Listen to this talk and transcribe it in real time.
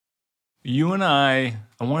You and I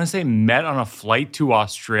want to say, met on a flight to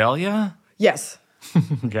Australia? Yes.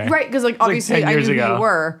 Okay. Right, because obviously like 10 I knew years who ago. you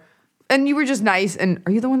were. And you were just nice. And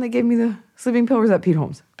are you the one that gave me the sleeping pill or was that Pete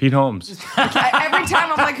Holmes? Pete Holmes. Every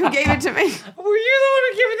time I'm like, who gave it to me? Were you the one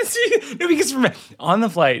who gave me the sleeping? No, because on the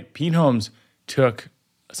flight, Pete Holmes took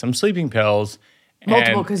some sleeping pills.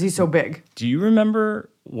 Multiple, because he's so big. Do you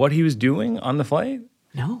remember what he was doing on the flight?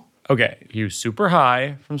 No. Okay, he was super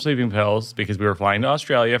high from sleeping pills because we were flying to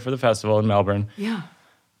Australia for the festival in Melbourne. Yeah.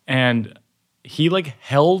 And he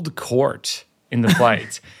held court in the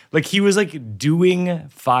flight. He was doing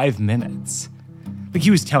 5 minutes.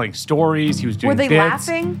 He was telling stories, he was doing Were they bits.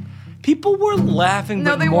 laughing? People were laughing,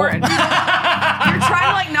 No, but they weren't. You're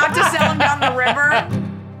trying not to sell him down the river.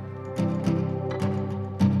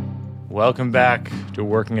 Welcome back to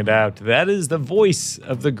Working It Out. That is the voice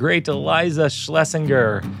of the great Iliza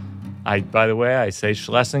Shlesinger. By the way, I say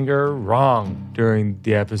Shlesinger wrong during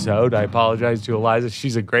the episode. I apologize to Iliza.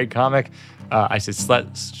 She's a great comic. I said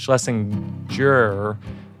Shlesinger.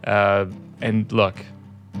 And look,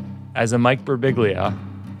 as a Mike Birbiglia,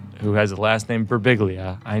 who has a last name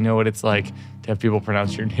Birbiglia, I know what it's like to have people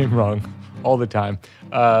pronounce your name wrong all the time.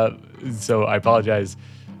 So I apologize.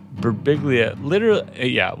 Birbiglia, literally,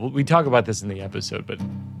 we talk about this in the episode, but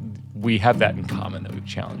we have that in common, that we have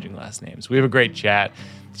challenging last names. We have a great chat.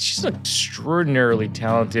 She's an extraordinarily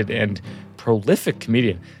talented and prolific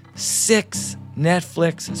comedian. 6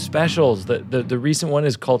 Netflix specials. The recent one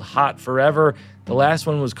is called Hot Forever. The last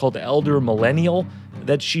one was called Elder Millennial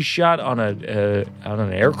that she shot on an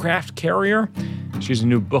aircraft carrier. She has a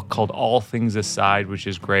new book called All Things Aside, which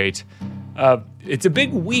is great. It's a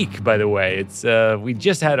big week, by the way. We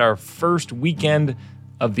just had our first weekend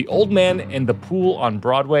of The Old Man and the Pool on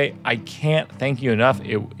Broadway. I can't thank you enough.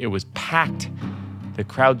 It was packed. The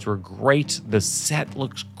crowds were great. The set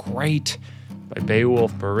looks great by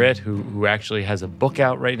Beowulf Barrett, who actually has a book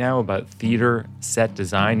out right now about theater set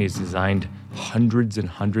design. He's designed hundreds and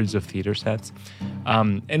hundreds of theater sets.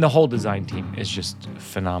 And the whole design team is just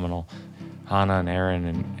phenomenal. Hannah and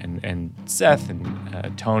Aaron and Seth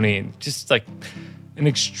and Tony, and just an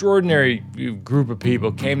extraordinary group of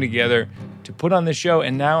people came together to put on this show,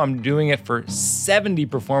 and now I'm doing it for 70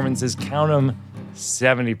 performances, count them,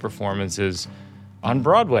 70 performances on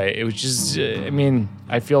Broadway. It was just,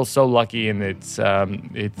 I feel so lucky, and there's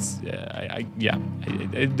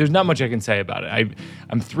not much I can say about it.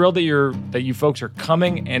 I'm thrilled that you folks are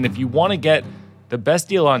coming, and if you want to get the best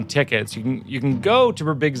deal on tickets, you can go to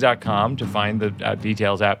birbigs.com to find the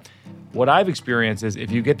details app. What I've experienced is if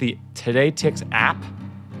you get the Today Tix app,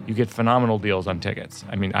 you get phenomenal deals on tickets.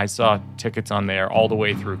 I saw tickets on there all the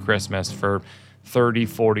way through Christmas for $30,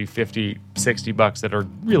 $40, $50, $60 that are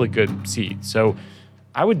really good seats. So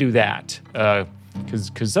I would do that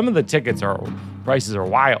because some of the prices are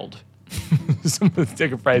wild. Some of the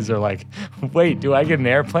ticket prices are like, wait, do I get an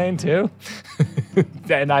airplane too?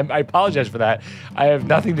 And I apologize for that. I have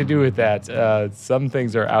nothing to do with that. Some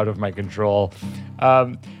things are out of my control.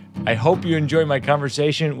 I hope you enjoy my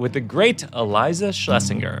conversation with the great Iliza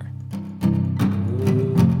Shlesinger.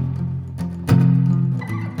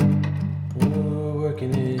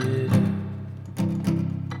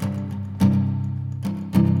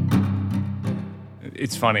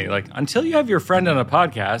 It's funny, until you have your friend on a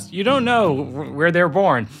podcast, you don't know where they're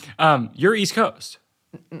born. You're East Coast.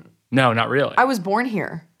 No, not really. I was born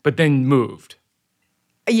here. But then moved.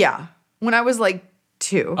 Yeah. When I was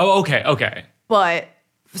 2. Oh, okay. But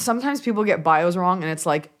sometimes people get bios wrong and it's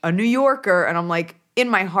a New Yorker. And I'm in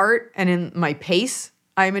my heart and in my pace,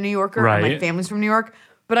 I'm a New Yorker. Right. And my family's from New York.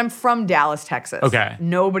 But I'm from Dallas, Texas. Okay.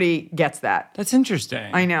 Nobody gets that. That's interesting.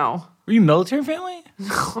 I know. Were you military family?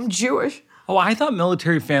 I'm Jewish. Oh, I thought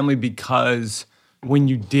military family because when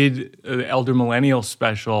you did the Elder Millennial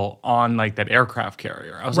special on that aircraft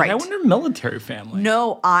carrier, I was right. I wonder military family.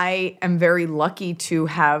 No, I am very lucky to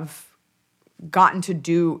have gotten to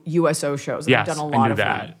do USO shows. Yes, I've done a lot of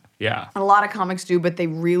that. them. Yeah. A lot of comics do, but they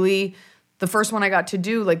really, the first one I got to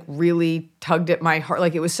do, really tugged at my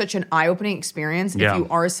heart. It was such an eye-opening experience. Yeah. If you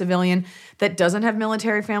are a civilian that doesn't have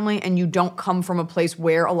military family and you don't come from a place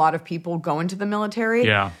where a lot of people go into the military.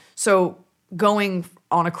 Yeah. So going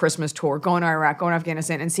on a Christmas tour, going to Iraq, going to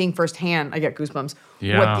Afghanistan, and seeing firsthand, I get goosebumps,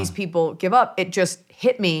 what these people give up. It just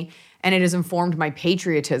hit me, and it has informed my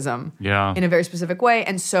patriotism in a very specific way.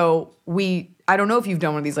 And so I don't know if you've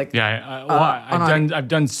done one of these I've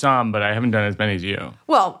done some, but I haven't done as many as you.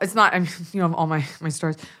 Well, it's not, all my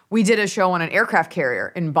stories. We did a show on an aircraft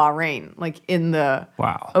carrier in Bahrain, in the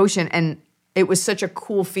ocean, and it was such a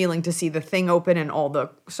cool feeling to see the thing open and all the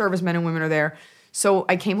servicemen and women are there. So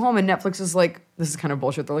I came home and Netflix is like, this is kind of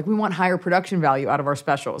bullshit. They're like, we want higher production value out of our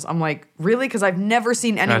specials. I'm like, really? Because I've never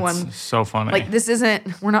seen anyone. That's so funny. Like,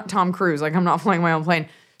 we're not Tom Cruise. Like, I'm not flying my own plane.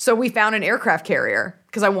 So we found an aircraft carrier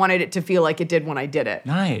because I wanted it to feel like it did when I did it.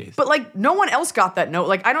 Nice. But like, no one else got that note.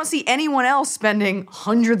 Like, I don't see anyone else spending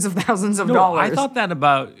hundreds of thousands of dollars. I thought that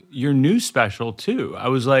about your new special too. I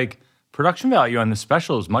was like, production value on the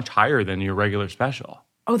special is much higher than your regular special.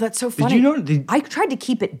 Oh, that's so funny. Did you know? I tried to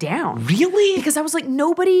keep it down. Really? Because I was like,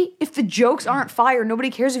 if the jokes aren't fire, nobody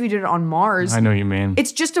cares if you did it on Mars. I know what you mean.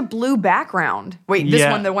 It's just a blue background. Wait, this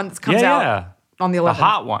one, the one that comes out on the 11th. The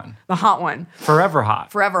hot one. The hot one. Forever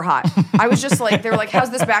hot. Forever hot. I was just like, they were like,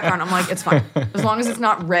 how's this background? I'm like, it's fine. As long as it's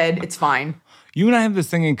not red, it's fine. You and I have this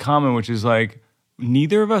thing in common, which is like,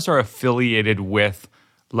 neither of us are affiliated with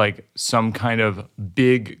like some kind of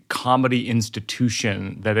big comedy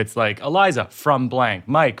institution that it's like Iliza from blank,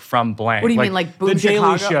 Mike from blank. What do you mean, like Boom The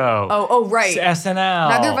Daily Chicago? Show. Oh, right. SNL.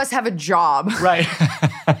 Neither of us have a job. Right.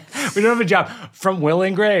 We don't have a job. From Will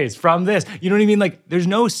and Grace, from this. You know what I mean? Like, there's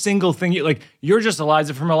no single thing. You're just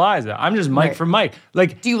Iliza from Iliza. I'm just Mike from Mike.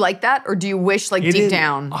 Like, do you like that? Or do you wish, like, deep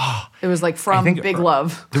down, it was like from Big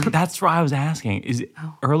Love? That's what I was asking.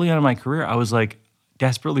 Early on in my career, I was like,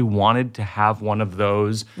 desperately wanted to have one of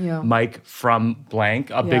those Mike from blank,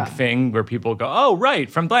 a big thing where people go, oh, right,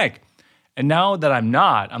 from blank. And now that I'm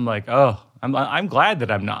not, I'm like, oh, I'm glad that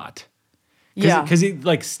I'm not. Because it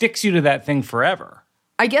like sticks you to that thing forever.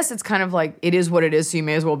 I guess it's kind of like, it is what it is, so you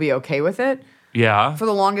may as well be okay with it. Yeah. For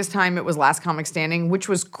the longest time, it was Last Comic Standing, which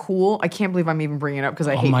was cool. I can't believe I'm even bringing it up because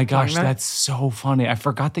I hate it. Oh my gosh, that's so funny. I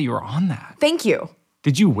forgot that you were on that. Thank you.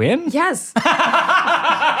 Did you win? Yes. And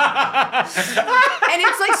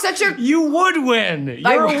it's like such a... You would win.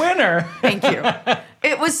 You're a winner. Thank you.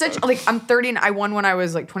 It was such... Like, I'm 30 and I won when I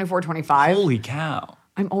was like 24, 25. Holy cow.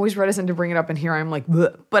 I'm always reticent to bring it up, and here I'm like,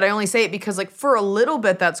 bleh. But I only say it because, like, for a little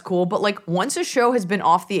bit, that's cool. But, like, once a show has been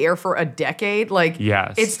off the air for a decade, like,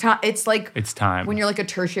 it's time. It's like... It's time. When you're, like, a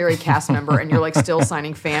tertiary cast member and you're, like, still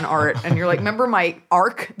signing fan art, and you're like, remember my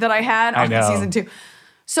arc that I had on season 2?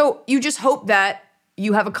 So you just hope that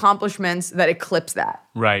you have accomplishments that eclipse that.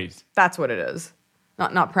 Right. That's what it is.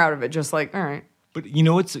 Not proud of it, just like, all right. But you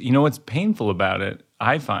know what's painful about it,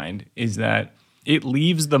 I find, is that it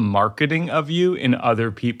leaves the marketing of you in other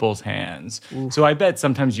people's hands. Oof. So I bet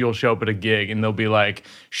sometimes you'll show up at a gig and they'll be like,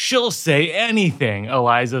 she'll say anything,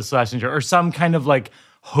 Iliza Shlesinger, or some kind of like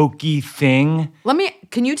hokey thing.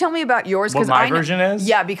 Can you tell me about yours? What my version is?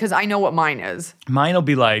 Yeah, because I know what mine is. Mine will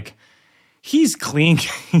be like, he's clean.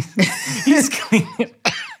 He's clean.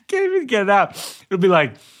 I can't even get it out. It'll be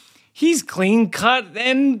like, he's clean cut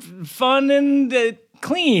and fun and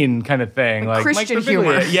clean kind of thing. Like Christian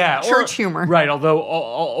humor. Yeah. Church humor. Right. Although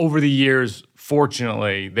over the years,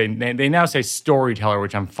 fortunately, they now say storyteller,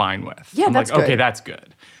 which I'm fine with. Yeah, I'm that's like, good. okay, that's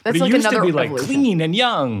good. That's but it like used another to be like evolution. Clean and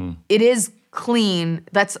young. It is clean.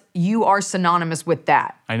 You are synonymous with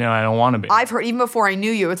that. I know. I don't want to be. I've heard, even before I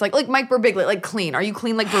knew you, it's like Mike Birbiglia, like clean. Are you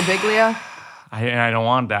clean like Birbiglia? I don't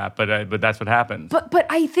want that, but that's what happens. But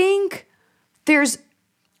I think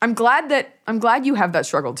I'm glad you have that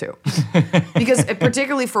struggle too. Because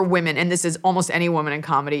particularly for women, and this is almost any woman in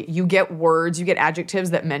comedy, you get words, you get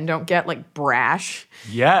adjectives that men don't get, like brash.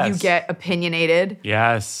 Yes. You get opinionated.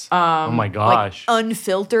 Yes. Oh my gosh. Like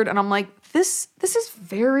unfiltered. And I'm like, this is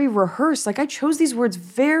very rehearsed. Like, I chose these words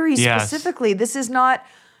very specifically. This is not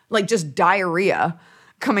like just diarrhea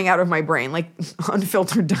coming out of my brain, like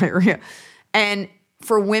unfiltered diarrhea. And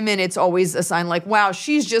for women, it's always a sign like, wow,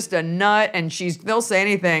 she's just a nut, and they'll say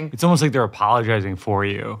anything. It's almost like they're apologizing for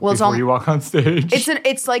you before you walk on stage.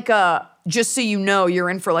 It's like just so you know, you're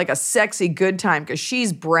in for like a sexy good time because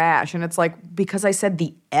she's brash. And it's like, because I said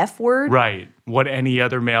the F word. Right. What any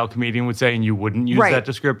other male comedian would say, and you wouldn't use that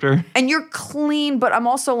descriptor. And you're clean, but I'm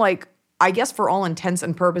also like, I guess for all intents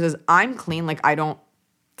and purposes, I'm clean. Like, I don't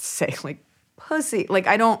say like pussy. Like,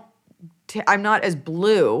 I'm not as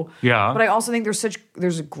blue. Yeah. But I also think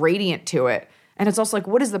there's a gradient to it. And it's also like,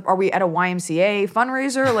 are we at a YMCA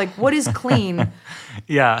fundraiser? Like, what is clean?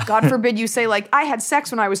 Yeah. God forbid you say, like, I had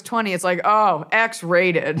sex when I was 20. It's like, oh,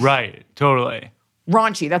 X-rated. Right. Totally.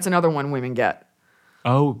 Raunchy. That's another one women get.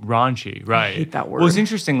 Oh, raunchy. Right. I hate that word. Well, it's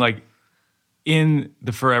interesting. Like, in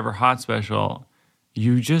the Forever Hot special,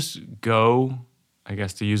 you just go, I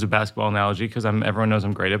guess, to use a basketball analogy, because everyone knows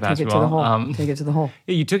I'm great at basketball. Take it to the hole.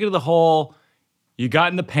 Yeah, you took it to the hole. You got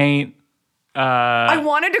in the paint. I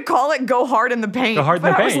wanted to call it "Go Hard in the Paint," but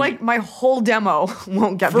I was like, my whole demo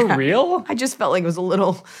won't get for that. real. I just felt like it was a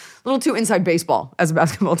little too inside baseball as a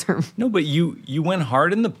basketball term. No, but you went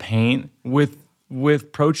hard in the paint with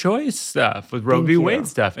pro-choice stuff, with Roe v. Wade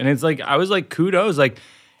stuff, and it's like, I was like, kudos, like.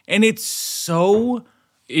 And it's so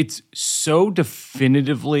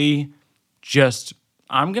definitively just,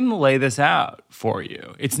 I'm going to lay this out for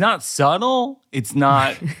you. It's not subtle. It's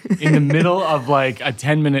not in the middle of like a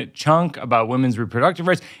 10-minute chunk about women's reproductive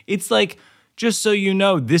rights. It's like, just so you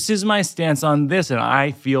know, this is my stance on this, and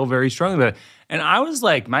I feel very strongly about it. And I was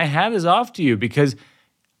like, my hat is off to you, because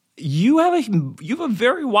you have a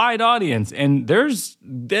very wide audience, and there's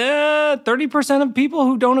 30% of people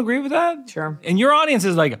who don't agree with that. Sure. And your audience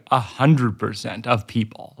is like 100% of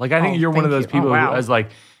people. Like, I think you're one of those people who is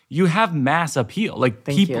like, you have mass appeal. Like,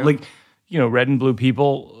 people, like, red and blue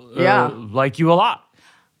people like you a lot.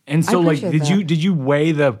 And so, like, did you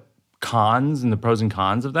weigh the cons and the pros and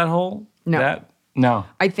cons of that whole? No.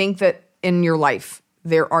 I think that in your life,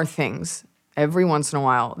 there are things, every once in a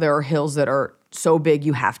while, there are hills that are so big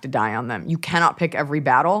you have to die on them. You cannot pick every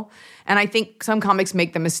battle. And I think some comics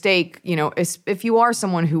make the mistake, if you are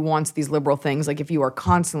someone who wants these liberal things, like if you are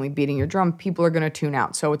constantly beating your drum, people are going to tune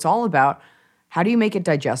out. So it's all about, how do you make it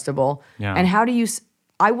digestible? Yeah. And how do you,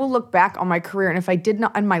 I will look back on my career, and if I did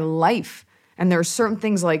not, in my life, and there are certain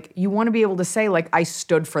things like, you want to be able to say, like, I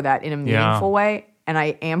stood for that in a meaningful way, and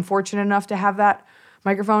I am fortunate enough to have that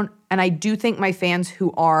microphone. And I do think my fans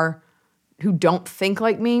who don't think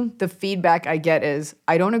like me, the feedback I get is,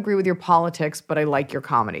 I don't agree with your politics, but I like your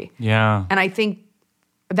comedy. Yeah. And I think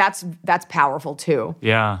that's powerful too.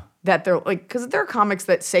 Yeah. That they're like, because there are comics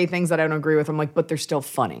that say things that I don't agree with. I'm like, but they're still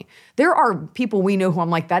funny. There are people we know who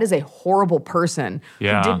I'm like, that is a horrible person who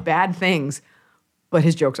did bad things, but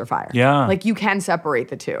his jokes are fire. Yeah. Like, you can separate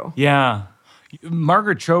the two. Yeah.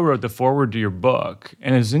 Margaret Cho wrote the foreword to your book,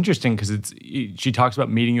 and it's interesting because she talks about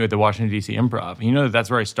meeting you at the Washington, D.C. Improv. And that's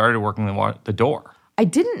where I started working the door. I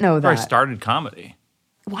didn't know that. Where I started comedy.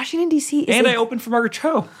 Washington, D.C. is And I opened for Margaret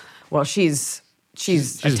Cho. Well, she's a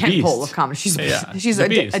tentpole of comedy. She's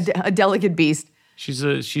a delicate beast. She's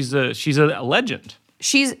a legend.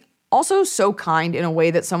 She's also so kind in a way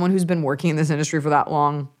that someone who's been working in this industry for that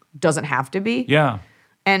long doesn't have to be. Yeah.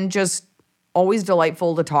 And just always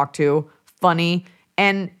delightful to talk to, funny.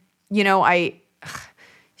 And,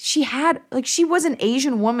 she was an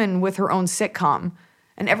Asian woman with her own sitcom,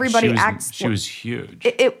 and everybody She was huge.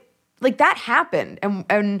 Like, that happened.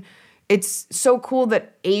 And it's so cool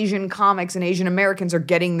that Asian comics and Asian Americans are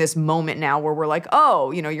getting this moment now where we're like,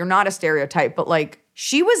 oh, you're not a stereotype, but like,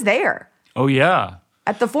 she was there. Oh yeah.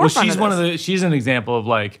 At the forefront of this. She's an example of,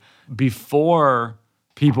 like, before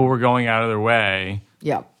people were going out of their way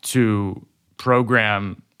to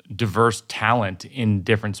program diverse talent in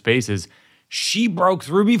different spaces, she broke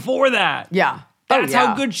through before that. Yeah. That's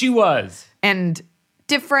how good she was. And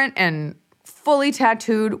different and fully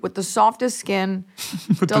tattooed with the softest skin.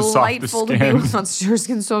 Delightful to be with. Her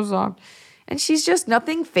skin's so soft. And she's just,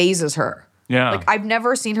 nothing phases her. Yeah. Like, I've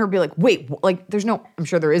never seen her be like, wait, like, I'm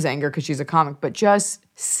sure there is anger because she's a comic, but just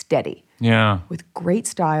steady. Yeah. With great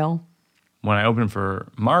style. When I opened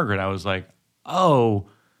for Margaret, I was like, oh,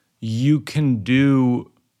 you can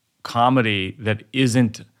do comedy that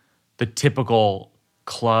isn't the typical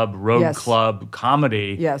road club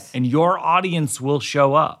comedy. Yes. And your audience will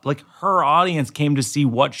show up. Like, her audience came to see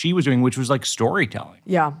what she was doing, which was like storytelling.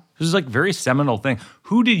 Yeah. This is like very seminal thing.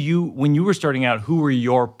 When you were starting out, who were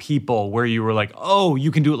your people where you were like, oh,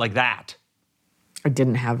 you can do it like that? I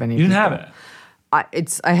didn't have any. You didn't have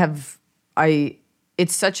it.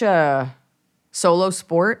 It's such a solo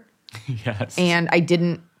sport. Yes. And I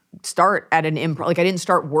didn't start at an improv. Like, I didn't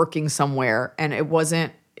start working somewhere, and I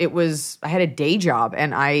had a day job,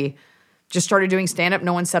 and I just started doing stand-up.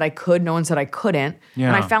 No one said I could. No one said I couldn't. Yeah.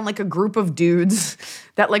 And I found like a group of dudes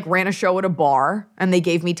that like ran a show at a bar, and they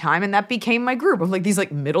gave me time, and that became my group of like these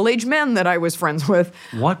like middle-aged men that I was friends with.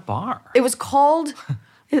 What bar? It was called...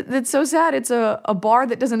 It's so sad. It's a bar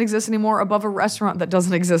that doesn't exist anymore above a restaurant that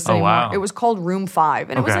doesn't exist anymore. Wow. It was called Room 5.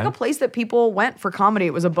 And it was like a place that people went for comedy.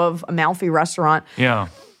 It was above a Malfi restaurant. Yeah.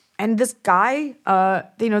 And this guy,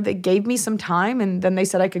 they gave me some time, and then they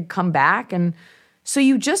said I could come back. And so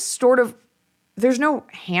you just sort of, there's no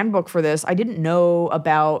handbook for this. I didn't know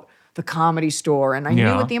about the Comedy Store. And I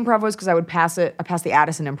knew what the Improv was because I passed the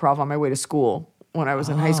Addison Improv on my way to school when I was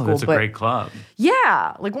in high school. That's a great club.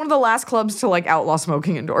 Yeah, like one of the last clubs to like outlaw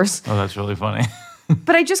smoking indoors. Oh, that's really funny.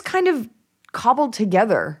 But I just kind of cobbled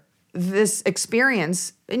together this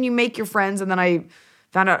experience, and you make your friends, and then I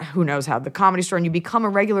found out, who knows how, the Comedy Store, and you become a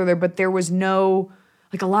regular there, but there was no,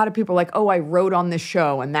 like, a lot of people are like, oh, I wrote on this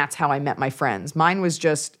show, and that's how I met my friends. Mine was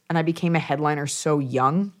just, and I became a headliner so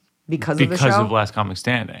young because of the show. Because of Last Comic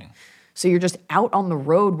Standing. So you're just out on the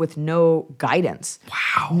road with no guidance.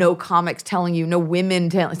 Wow. No comics telling you, no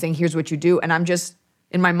women saying, here's what you do. And I'm just,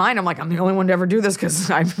 in my mind, I'm like, I'm the only one to ever do this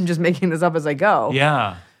because I'm just making this up as I go.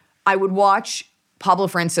 Yeah. I would watch Pablo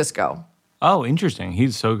Francisco. Oh, interesting.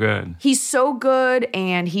 He's so good. He's so good,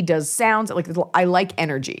 and he does sounds. Like, I like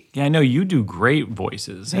energy. Yeah, I know you do great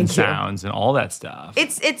voices and sounds and all that stuff.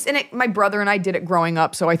 My brother and I did it growing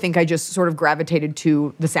up, so I think I just sort of gravitated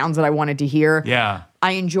to the sounds that I wanted to hear. Yeah.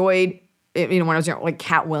 I enjoyed, when I was young, like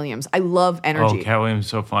Cat Williams. I love energy. Oh, Cat Williams is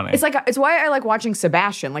so funny. It's why I like watching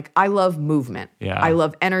Sebastian. Like, I love movement. Yeah. I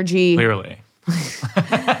love energy. Clearly.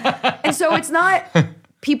 And so it's not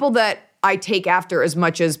people that I take after as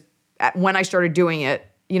much as when I started doing it,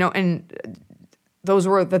 and those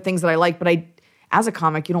were the things that I like. But as a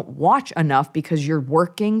comic, you don't watch enough because you're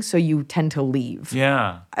working, so you tend to leave.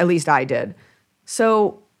 Yeah. At least I did.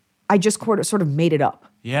 So I just sort of made it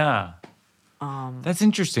up. Yeah. That's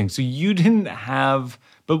interesting. So you didn't have,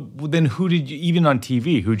 but then even on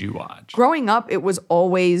TV, who'd you watch? Growing up, it was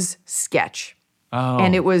always sketch. Oh,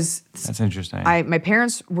 and it was... That's interesting. My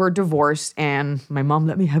parents were divorced, and my mom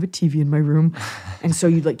let me have a TV in my room. And so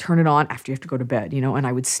you'd turn it on after you have to go to bed, and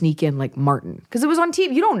I would sneak in Martin. Because it was on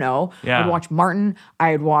TV. You don't know. Yeah. I'd watch Martin.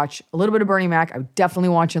 I'd watch a little bit of Bernie Mac. I would definitely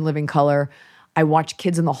watch In Living Color. I watched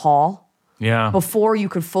Kids in the Hall. Yeah. Before you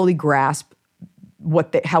could fully grasp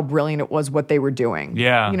how brilliant it was, what they were doing.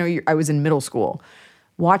 Yeah. I was in middle school.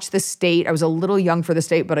 Watch The State. I was a little young for The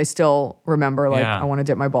State, but I still remember, I want to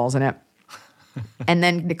dip my balls in it. And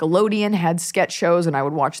then Nickelodeon had sketch shows, and I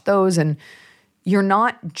would watch those. And you're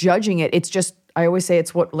not judging it. It's just, I always say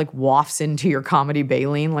it's what wafts into your comedy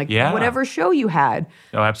baleen, whatever show you had.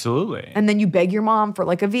 Oh, absolutely. And then you beg your mom for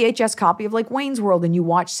a VHS copy of Wayne's World, and you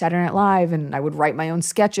watch Saturday Night Live, and I would write my own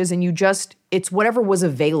sketches, and it's whatever was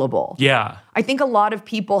available. Yeah. I think a lot of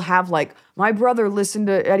people have my brother listened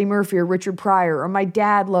to Eddie Murphy or Richard Pryor, or my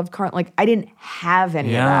dad loved Carlin. I didn't have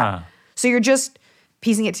any of that. So you're just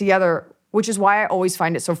piecing it together, which is why I always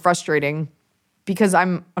find it so frustrating, because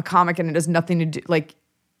I'm a comic and it has nothing to do,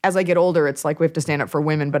 as I get older, it's we have to stand up for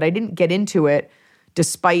women, but I didn't get into it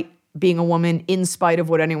despite being a woman, in spite of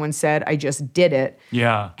what anyone said. I just did it.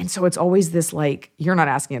 Yeah. And so it's always this you're not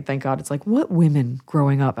asking it, thank God. It's what women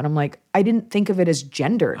growing up? And I'm I didn't think of it as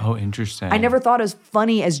gendered. Oh, interesting. I never thought as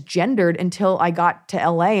funny as gendered until I got to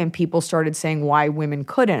LA and people started saying why women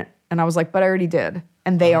couldn't. And I was but I already did.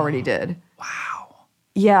 And they already did. Wow.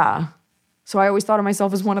 Yeah. So I always thought of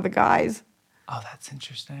myself as one of the guys. Oh, that's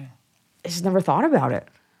interesting. I just never thought about it.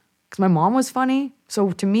 Because my mom was funny.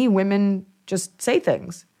 So to me, women just say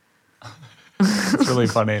things. It's really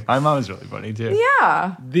funny. My mom is really funny too.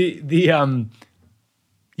 Yeah.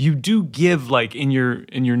 You do give in your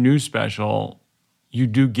new special, you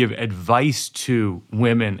do give advice to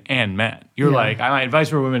women and men. You're my advice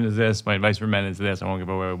for women is this, my advice for men is this. I won't give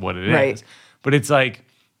away what it is. But it's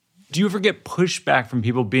do you ever get pushback from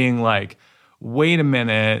people being wait a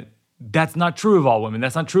minute, that's not true of all women,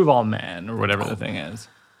 that's not true of all men, or whatever the thing is?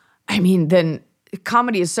 I mean, then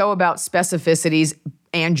comedy is so about specificities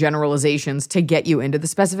and generalizations to get you into the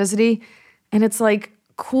specificity. And it's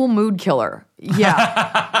cool mood killer.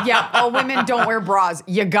 Yeah. Yeah. All women don't wear bras.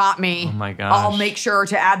 You got me. Oh my gosh. I'll make sure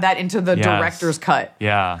to add that into the director's cut.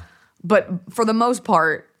 Yeah. But for the most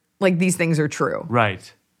part, these things are true.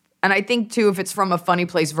 Right. And I think, too, if it's from a funny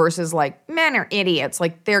place versus men are idiots,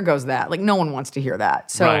 there goes that. No one wants to hear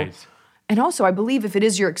that. So, right. And also, I believe if it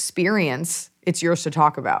is your experience, it's yours to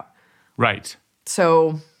talk about. Right.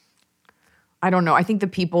 So, I don't know. I think the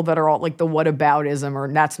people that are all the whataboutism or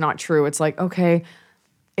that's not true, it's okay,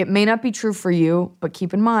 it may not be true for you, but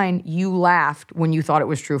keep in mind, you laughed when you thought it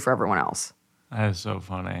was true for everyone else. That is so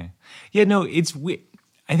funny. Yeah, no, it's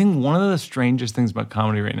I think one of the strangest things about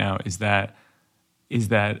comedy right now is that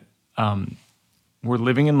we're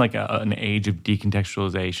living in an age of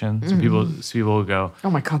decontextualization. So people will go,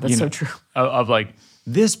 oh my God, that's so true. Of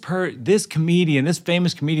this comedian, this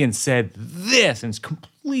famous comedian said this, and it's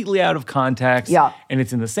completely out of context. Yeah. And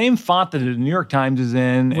it's in the same font that the New York Times is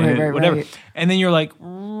in, and whatever. Right. And then you're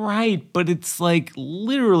right, but it's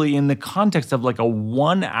literally in the context of a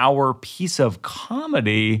 1 hour piece of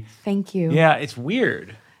comedy. Thank you. Yeah, it's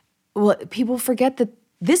weird. Well, people forget that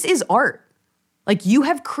this is art. You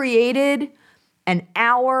have created an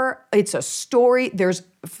hour. It's a story. There's,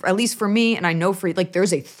 at least for me, and I know for you,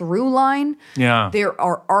 there's a through line. Yeah. There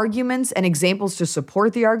are arguments and examples to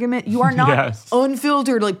support the argument. You are not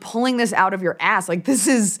unfiltered, pulling this out of your ass. This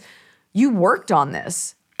is, you worked on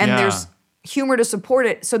this. And there's humor to support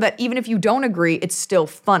it so that even if you don't agree, it's still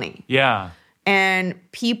funny. Yeah.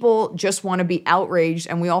 And people just want to be outraged,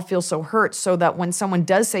 and we all feel so hurt, so that when someone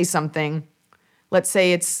does say something, let's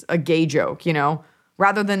say it's a gay joke,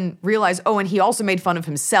 rather than realize, oh, and he also made fun of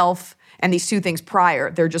himself and these two things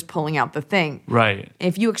prior, they're just pulling out the thing. Right.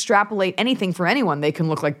 If you extrapolate anything from anyone, they can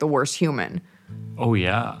look like the worst human. Oh,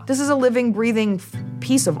 yeah. This is a living, breathing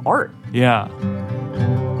piece of art. Yeah.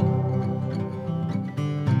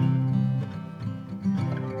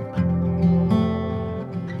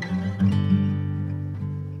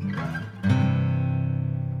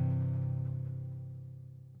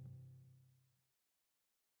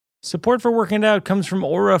 Support for Working It Out comes from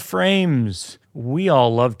Aura Frames. We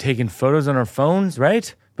all love taking photos on our phones,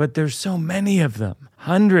 right? But there's so many of them.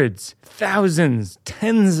 Hundreds, thousands,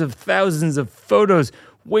 tens of thousands of photos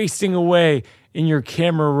wasting away in your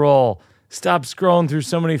camera roll. Stop scrolling through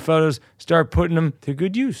so many photos. Start putting them to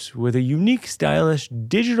good use with a unique, stylish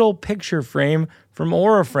digital picture frame from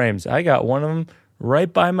Aura Frames. I got one of them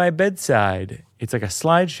right by my bedside. It's like a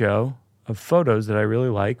slideshow of photos that I really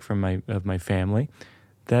like from my family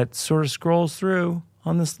that sort of scrolls through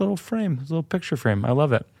on this little frame, this little picture frame. I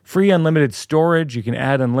love it. Free unlimited storage. You can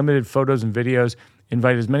add unlimited photos and videos.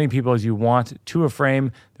 Invite as many people as you want to a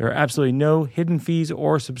frame. There are absolutely no hidden fees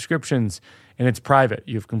or subscriptions, and it's private.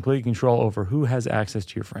 You have complete control over who has access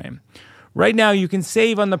to your frame. Right now, you can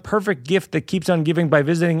save on the perfect gift that keeps on giving by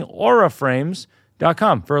visiting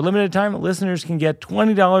auraframes.com. For a limited time, listeners can get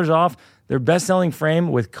 $20 off their best-selling frame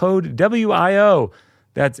with code WIO.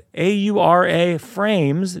 That's AURA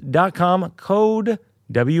frames.com, code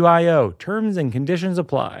WIO. Terms and conditions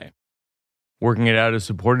apply. Working It Out is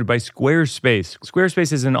supported by Squarespace.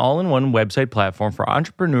 Squarespace is an all-in-one website platform for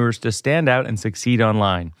entrepreneurs to stand out and succeed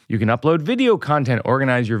online. You can upload video content,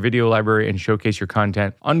 organize your video library, and showcase your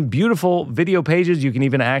content. On beautiful video pages, you can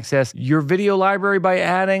even access your video library by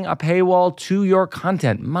adding a paywall to your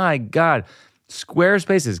content. My God,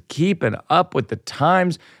 Squarespace is keeping up with the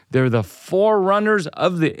times. They're the forerunners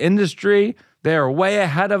of the industry. They're way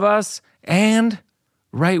ahead of us and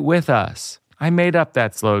right with us. I made up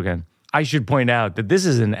that slogan. I should point out that this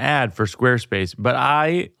is an ad for Squarespace, but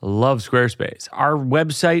I love Squarespace. Our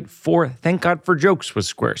website for Thank God for Jokes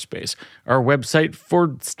was Squarespace. Our website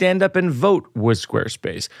for Stand Up and Vote was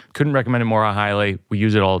Squarespace. Couldn't recommend it more highly. We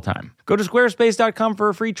use it all the time. Go to squarespace.com for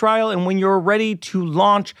a free trial, and when you're ready to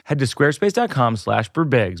launch, head to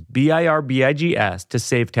squarespace.com/birbigs, BIRBIGS, to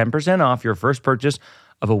save 10% off your first purchase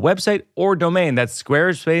of a website or domain. That's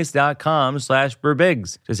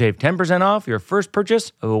squarespace.com/birbigs to save 10% off your first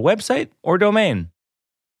purchase of a website or domain.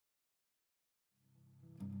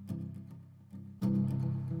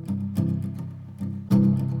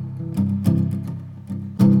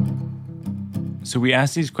 So we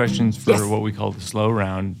asked these questions for what we call the slow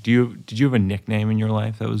round. Did you have a nickname in your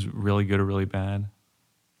life that was really good or really bad?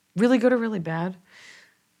 Really good or really bad?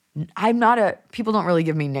 People don't really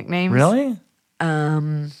give me nicknames. Really?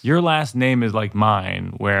 Your last name is like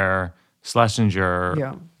mine, where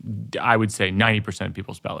Shlesinger, I would say 90% of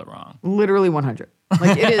people spell it wrong. Literally 100.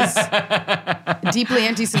 Like, it is deeply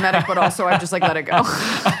anti-Semitic, but also I just like let it go.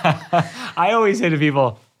 I always say to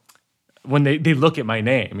people, when they look at my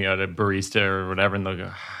name, the barista or whatever, and they'll go,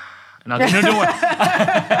 and I'll go, no, don't worry.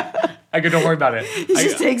 I go, don't worry about it. He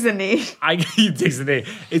just takes a knee. He takes a knee.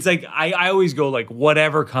 It's like, I always go like,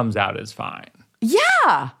 whatever comes out is fine.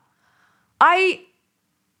 Yeah. I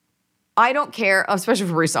don't care, especially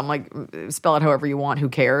for barista. I'm like, spell it however you want. Who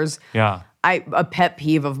cares? Yeah. A pet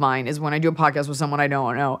peeve of mine is when I do a podcast with someone I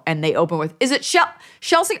don't know and they open with, is it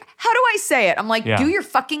Shlesinger? How do I say it? I'm like, do your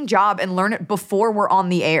fucking job and learn it before we're on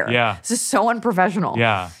the air. Yeah. This is so unprofessional.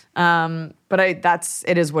 Yeah. But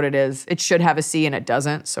it is what it is. It should have a C and it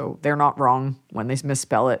doesn't. So they're not wrong when they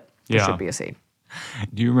misspell it. There should be a C.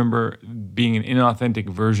 Do you remember being an inauthentic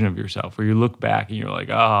version of yourself where you look back and you're like,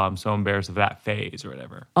 oh, I'm so embarrassed of that phase or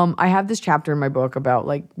whatever? I have this chapter in my book about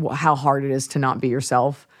like how hard it is to not be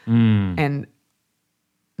yourself. And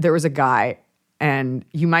there was a guy, and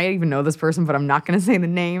you might even know this person, but I'm not going to say the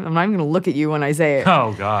name. I'm not even going to look at you when I say it.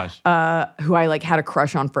 Oh, gosh. Who I like had a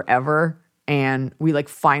crush on forever. And we like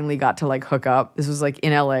finally got to like hook up. This was like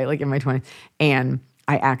in LA, like in my 20s. And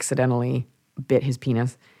I accidentally bit his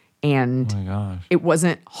penis. And oh my gosh. It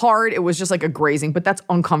wasn't hard. It was just like a grazing, but that's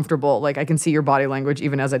uncomfortable. Like I can see your body language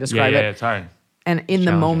even as I describe it. Yeah, it's hard. And in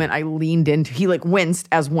the moment I leaned into, he like winced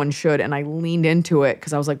as one should. And I leaned into it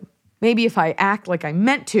because I was like, maybe if I act like I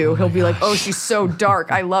meant to, he'll be like, oh, she's so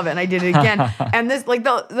dark. I love it. And I did it again. And this, like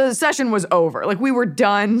the session was over. Like we were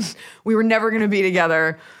done. We were never going to be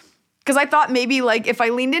together. Because I thought maybe like if I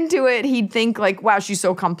leaned into it, he'd think like, wow, she's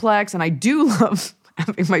so complex. And I do love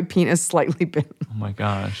having my penis slightly bitten. Oh my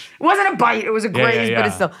gosh. It wasn't a bite. It was a graze, but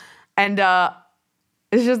it's still. And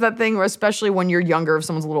it's just that thing where especially when you're younger, if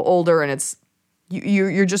someone's a little older and it's,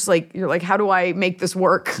 you're just like, you're like, how do I make this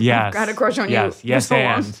work? Yes. I've got a crush on you. Yes,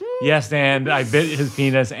 and I bit his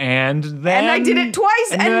penis and then. And I did it twice.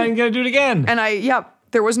 And then I'm going to do it again. And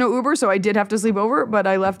There was no Uber, so I did have to sleep over, but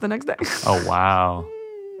I left the next day. Oh, wow.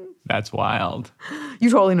 That's wild. You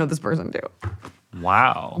totally know this person too.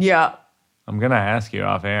 Wow. Yeah. I'm going to ask you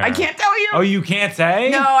off air. I can't tell you. Oh, you can't say?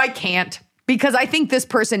 No, I can't. Because I think this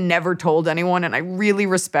person never told anyone, and I really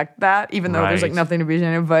respect that, even though there's like nothing to be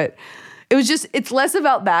ashamed of. But it was just, it's less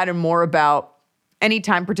about that and more about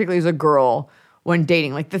anytime, particularly as a girl, when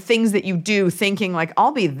dating, like the things that you do thinking like,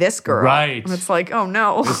 I'll be this girl. Right. And it's like, oh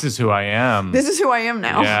no. This is who I am. This is who I am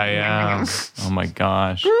now. Yeah. Oh my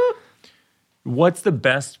gosh. What's the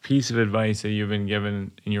best piece of advice that you've been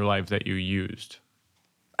given in your life that you used?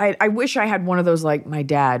 I wish I had one of those, like, my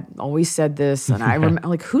dad always said this, and I remember,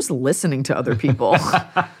 like, who's listening to other people?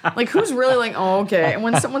 Like, who's really like, oh, okay. And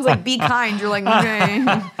when someone's like, be kind, you're like,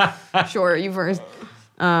 okay, sure, you first.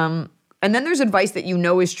 And then there's advice that you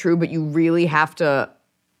know is true, but you really have to,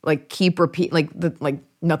 like, keep repeat, like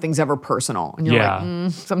nothing's ever personal. And you're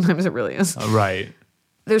like, sometimes it really is. Right.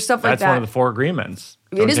 There's stuff like that. That's one of the 4 agreements.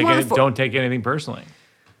 Don't take anything personally.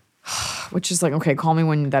 Which is like, okay, call me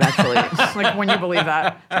when that actually, like when you believe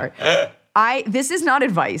that. Sorry. This is not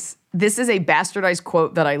advice. This is a bastardized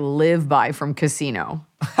quote that I live by from Casino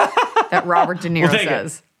that Robert De Niro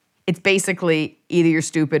says. It's basically either you're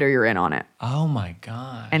stupid or you're in on it. Oh my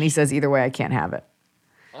gosh. And he says, either way, I can't have it.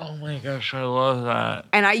 Oh my gosh, I love that.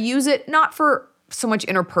 And I use it not for so much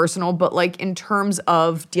interpersonal, but like in terms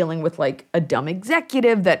of dealing with like a dumb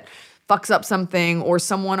executive that fucks up something or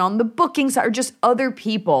someone on the booking side or just other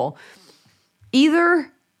people.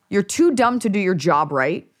 Either you're too dumb to do your job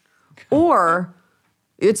right or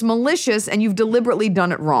it's malicious and you've deliberately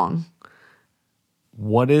done it wrong.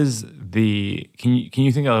 What is can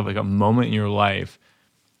you think of like a moment in your life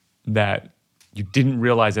that you didn't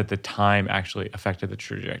realize at the time actually affected the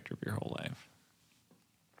trajectory of your whole life?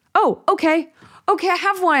 Oh, okay. Okay, I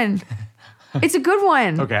have one. It's a good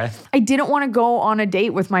one. Okay. I didn't want to go on a date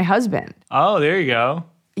with my husband. Oh, there you go.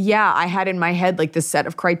 Yeah, I had in my head like this set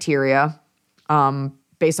of criteria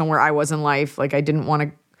based on where I was in life. Like I didn't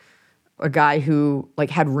want a guy who like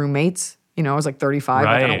had roommates. You know, I was like 35.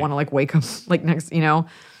 Right. Like I don't want to like wake up like next, you know.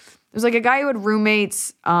 There's like a guy who had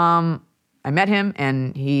roommates. I met him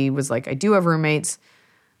and he was like, I do have roommates.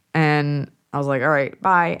 And I was like, all right,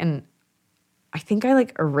 bye. And I think I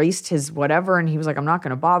like erased his whatever. And he was like, I'm not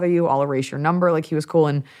going to bother you. I'll erase your number. Like he was cool.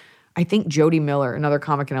 And I think Jody Miller, another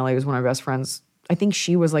comic in LA, was one of my best friends. I think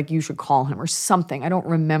she was like, you should call him or something. I don't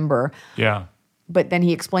remember. Yeah. But then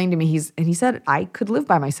he explained to me, he said, I could live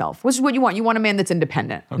by myself, which is what you want. You want a man that's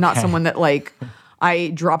independent, not someone that like, I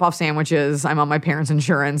drop off sandwiches, I'm on my parents'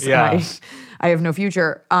 insurance, and I have no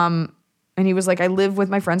future. And he was like, I live with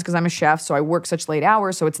my friends because I'm a chef, so I work such late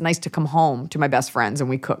hours, so it's nice to come home to my best friends and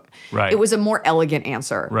we cook. Right. It was a more elegant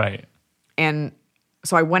answer. Right. And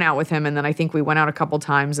so I went out with him, and then I think we went out a couple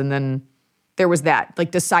times, and then there was that,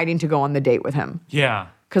 like deciding to go on the date with him. Yeah.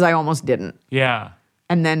 Because I almost didn't. Yeah.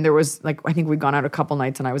 And then there was like, I think we'd gone out a couple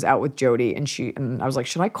nights and I was out with Jody and I was like,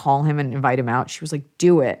 should I call him and invite him out? She was like,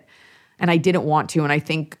 do it. And I didn't want to. And I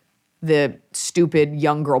think the stupid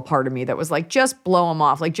young girl part of me that was like, just blow him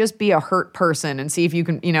off. Like, just be a hurt person and see if you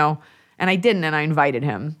can, you know. And I didn't, and I invited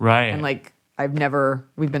him. Right. And like,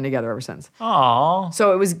 we've been together ever since. Aww.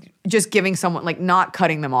 So it was just giving someone, like not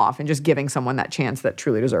cutting them off and just giving someone that chance that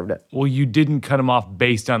truly deserved it. Well, you didn't cut him off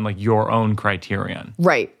based on like your own criterion.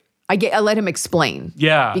 Right. I let him explain.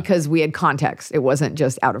 Yeah. Because we had context. It wasn't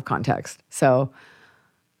just out of context. So,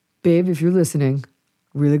 babe, if you're listening,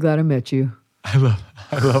 really glad I met you. I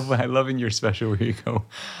love in your special where you go,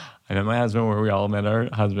 I met my husband, where we all met our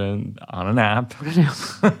husband on an app.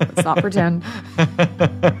 Let's not pretend.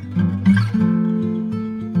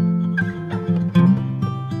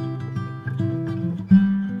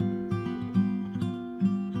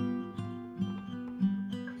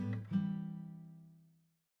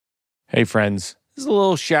 Hey friends, this is a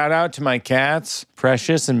little shout out to my cats,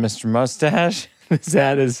 Precious and Mr. Mustache. This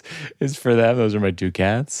ad is for them. Those are my 2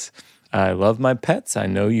 cats. I love my pets. I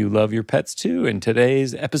know you love your pets too. And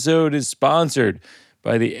today's episode is sponsored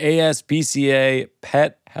by the ASPCA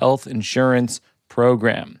Pet Health Insurance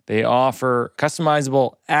Program. They offer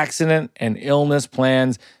customizable accident and illness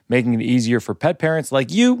plans, making it easier for pet parents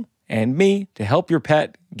like you and me to help your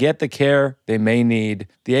pet get the care they may need.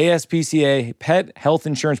 The ASPCA Pet Health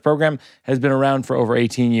Insurance Program has been around for over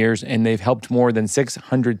 18 years, and they've helped more than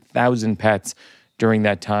 600,000 pets during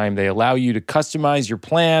that time. They allow you to customize your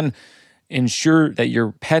plan, ensure that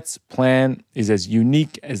your pet's plan is as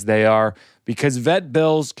unique as they are, because vet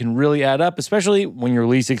bills can really add up, especially when you're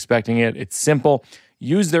least expecting it. It's simple.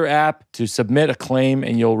 Use their app to submit a claim,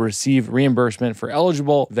 and you'll receive reimbursement for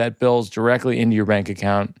eligible vet bills directly into your bank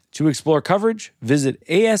account. To explore coverage, visit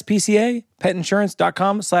aspca.com/pets.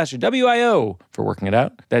 aspcapetinsurance.com/WIO for working it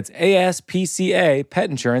out. That's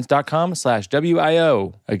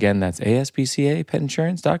aspcapetinsurance.com/WIO. Again, that's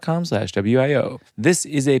aspcapetinsurance.com/WIO. This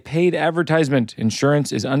is a paid advertisement.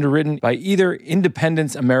 Insurance is underwritten by either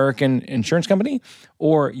Independence American Insurance Company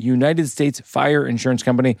or United States Fire Insurance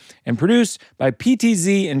Company and produced by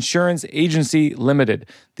PTZ Insurance Agency Limited.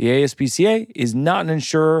 The ASPCA is not an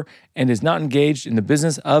insurer and is not engaged in the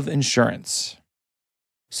business of insurance.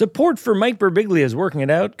 Support for Mike Birbiglia's Working It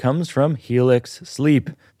Out comes from Helix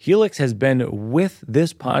Sleep. Helix has been with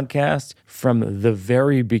this podcast from the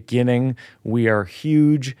very beginning. We are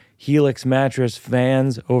huge Helix mattress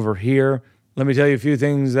fans over here. Let me tell you a few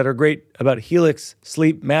things that are great about Helix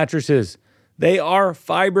Sleep mattresses. They are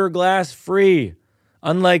fiberglass free.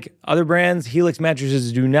 Unlike other brands, Helix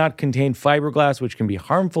mattresses do not contain fiberglass, which can be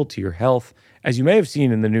harmful to your health. As you may have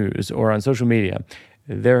seen in the news or on social media,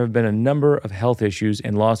 there have been a number of health issues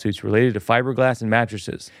and lawsuits related to fiberglass and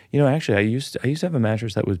mattresses. You know, actually, I used to have a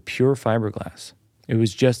mattress that was pure fiberglass. It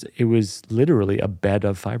was literally a bed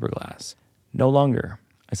of fiberglass. No longer.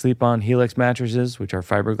 I sleep on Helix mattresses, which are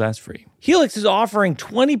fiberglass free. Helix is offering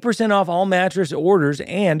 20% off all mattress orders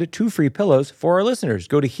and 2 free pillows for our listeners.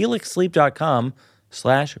 Go to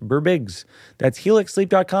helixsleep.com/Birbigs. That's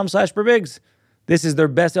helixsleep.com/Birbigs. This is their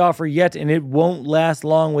best offer yet, and it won't last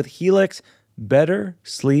long with Helix. Better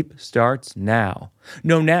sleep starts now.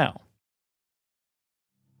 No, now.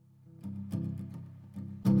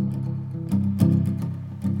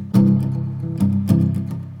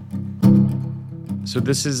 So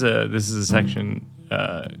this is a section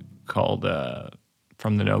called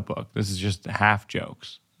From the Notebook. This is just half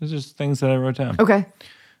jokes. This is just things that I wrote down. Okay.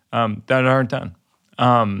 That aren't done.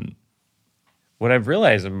 What I've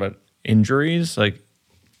realized about injuries, like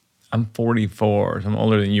I'm 44, so I'm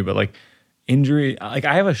older than you, but like injury, like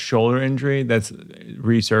I have a shoulder injury that's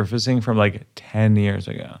resurfacing from like 10 years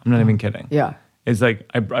ago. I'm not even kidding. Yeah. It's like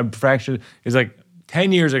I fractured. It's like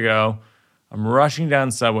 10 years ago. I'm rushing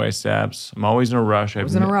down subway steps. I'm always in a rush. I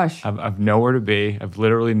was in a rush. I've nowhere to be. I've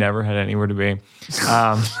literally never had anywhere to be,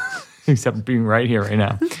 except being right here, right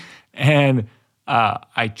now. And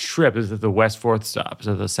I trip. This is at the West 4th stop. It's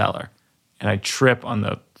at the cellar. And I trip on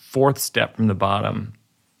the 4th step from the bottom.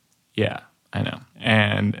 Yeah, I know.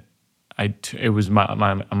 And it was my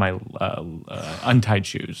untied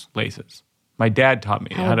shoes, laces. My dad taught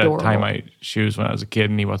me how to tie my shoes when I was a kid,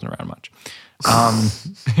 and he wasn't around much.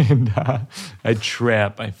 And I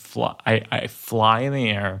trip. I fly in the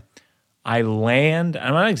air. I land.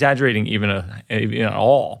 I'm not exaggerating even at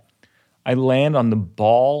all. I land on the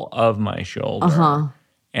ball of my shoulder,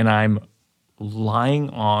 and I'm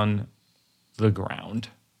lying on the ground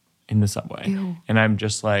in the subway. Ew. And I'm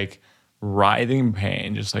just like writhing in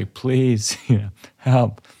pain, just like, please,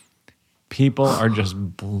 help. People are just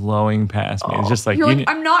blowing past me. It's just like, you're like,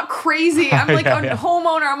 I'm not crazy. I'm like a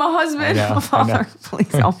homeowner. I'm a husband. I'm a father.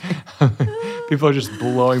 Please help me. People are just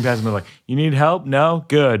blowing past me. Like, you need help? No?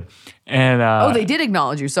 Good. And they did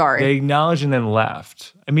acknowledge you. Sorry. They acknowledged and then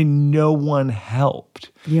left. I mean, no one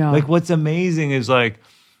helped. Yeah. Like, what's amazing is like,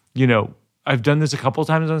 I've done this a couple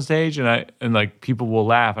times on stage, and like people will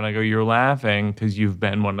laugh, and I go, "You're laughing because you've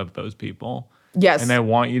been one of those people." Yes. And I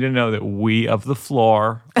want you to know that we of the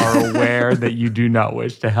floor are aware that you do not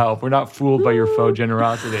wish to help. We're not fooled by your faux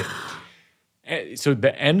generosity. So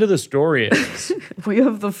the end of the story is we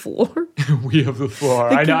have the floor. We have the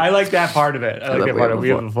floor. I know. I like that part of it. I like that part of it. We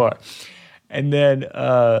have the floor. And then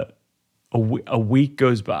a week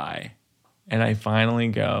goes by, and I finally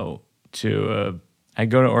go to an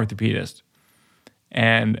orthopedist.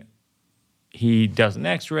 And he does an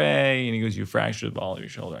x-ray, and he goes, you fractured the ball of your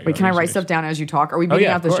shoulder. Wait, can I write stuff down as you talk? Are we beating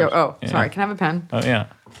out the show? Oh, yeah. Sorry. Can I have a pen? Oh, yeah.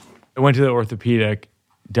 I went to the orthopedic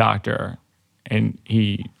doctor, and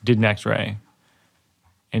he did an x-ray.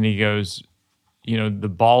 And he goes, the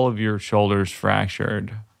ball of your shoulder's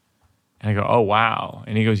fractured. And I go, oh, wow.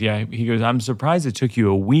 And he goes, yeah. He goes, I'm surprised it took you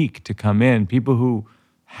a week to come in. People who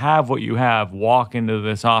have what you have walk into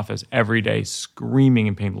this office every day screaming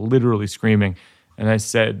in pain, literally screaming. And I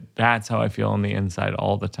said, that's how I feel on the inside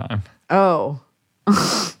all the time. Oh.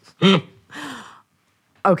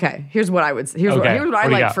 Okay. Here's what I would say. Here's what I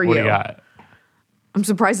like for you. What do you got? I'm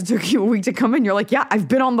surprised it took you a week to come in. You're like, yeah, I've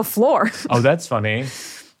been on the floor. Oh, that's funny.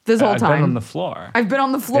 This whole time. I've been on the floor. I've been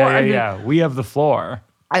on the floor. Yeah. We have the floor.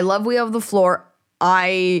 I love We Have the Floor.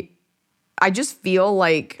 I just feel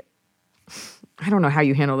like, I don't know how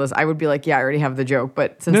you handle this. I would be like, yeah, I already have the joke,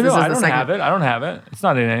 but since this is the second. I don't have it. It's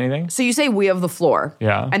not in anything. So you say We Have the Floor.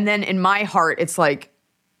 Yeah. And then in my heart, it's like,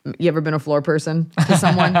 You ever been a floor person to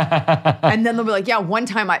someone? And then they'll be like, yeah, one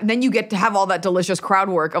time. Then you get to have all that delicious crowd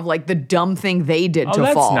work of like the dumb thing they did to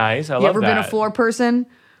that's fall. Nice. I love you ever been a that. floor person?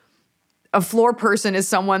 A floor person is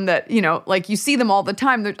someone that, like you see them all the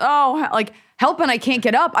time. They're, like help and I can't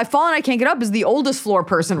get up. I fall and I can't get up is the oldest floor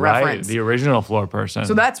person reference. The original floor person.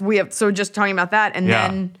 So just talking about that. And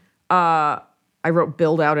then I wrote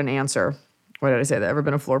build out an answer. Why did I say that? Ever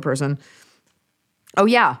been a floor person? Oh,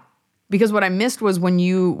 yeah. Because what I missed was when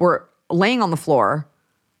you were laying on the floor,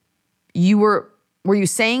 were you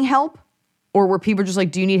saying help? Or were people just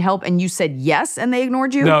like, do you need help? And you said yes and they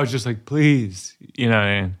ignored you? No, it's just like, please. You know what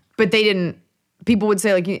I mean? But they didn't, people would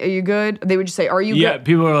say like, are you good? They would just say, are you good? Yeah,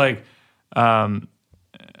 people are like, are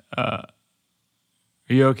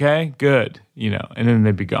you okay? Good. And then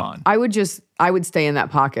they'd be gone. I would stay in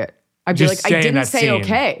that pocket. I'd be like, I didn't say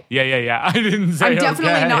okay. Yeah. I didn't say okay. I'm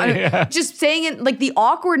definitely not. Yeah. Just saying it, like the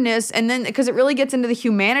awkwardness, and then because it really gets into the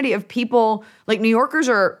humanity of people. Like New Yorkers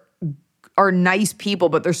are nice people,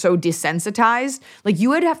 but they're so desensitized. Like you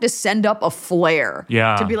would have to send up a flare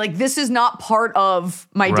to be like, this is not part of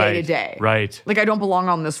my day to day. Right. Like I don't belong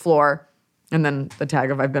on this floor. And then the tag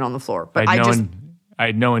of I've been on the floor. But I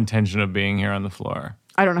had no intention of being here on the floor.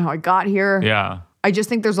 I don't know how I got here. Yeah. I just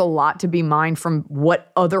think there's a lot to be mined from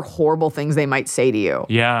what other horrible things they might say to you.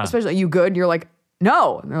 Yeah. Especially, you good? You're like,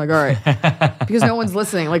 no. And they're like, all right. Because no one's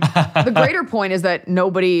listening. Like, the greater point is that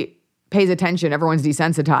nobody pays attention. Everyone's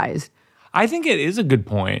desensitized. I think it is a good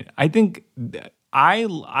point. I think I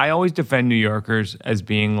always defend New Yorkers as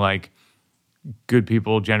being like good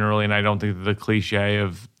people generally, and I don't think that the cliche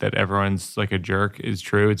of that everyone's like a jerk is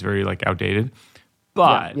true. It's very like outdated.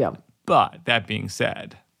 But that being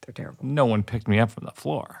said, they're terrible. No one picked me up from the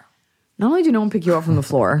floor. Not only do no one pick you up from the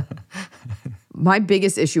floor, my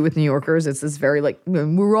biggest issue with New Yorkers is this very like,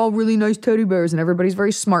 we're all really nice teddy bears and everybody's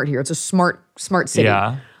very smart here. It's a smart city.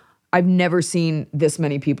 Yeah. I've never seen this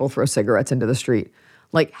many people throw cigarettes into the street.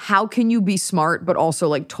 Like, how can you be smart but also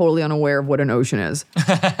like totally unaware of what an ocean is?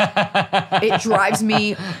 It drives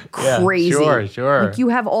me crazy. Yeah, sure. Like, you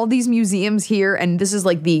have all these museums here and this is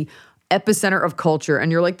like the epicenter of culture,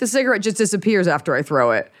 and you're like, the cigarette just disappears after I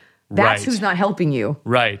throw it. That's who's not helping you.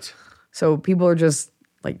 Right. So people are just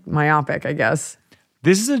like myopic, I guess.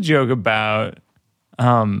 This is a joke about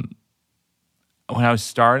when I was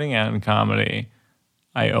starting out in comedy,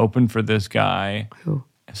 I opened for this guy. Who?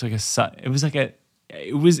 It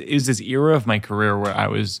was this era of my career where I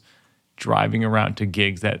was driving around to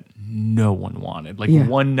gigs that no one wanted. Like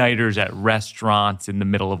one-nighters at restaurants in the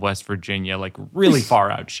middle of West Virginia, like really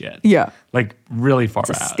far out shit. Yeah. Like really far out.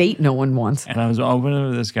 It's a state no one wants. And I was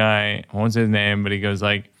opening for this guy, I won't say his name, but he goes,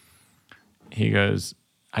 where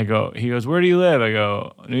do you live? I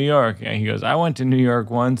go, New York. And he goes, I went to New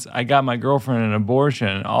York once. I got my girlfriend an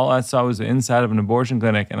abortion. All I saw was the inside of an abortion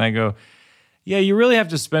clinic. And I go, yeah, you really have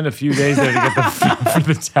to spend a few days there to get the feel for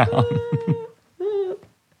the town.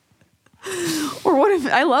 Or what if,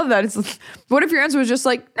 I love that. What if your answer was just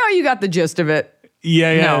like, no, you got the gist of it.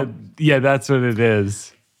 Yeah, that's what it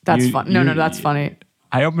is. That's fun. No, that's funny.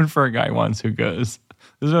 I opened for a guy once who goes,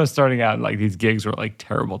 this is when I was starting out, like these gigs were like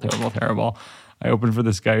terrible. I opened for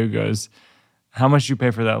this guy who goes, how much do you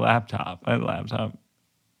pay for that laptop? I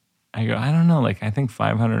go, I don't know, like I think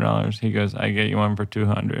 $500. He goes, I get you one for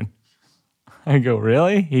 $200. I go,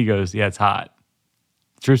 really? He goes, yeah, it's hot.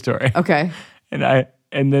 True story. Okay. And I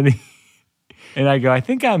go, I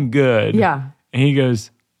think I'm good. Yeah. And he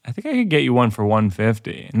goes, I think I could get you one for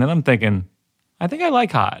 $150. And then I'm thinking, I think I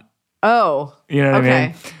like hot. Oh. You know what I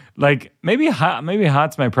mean? Like maybe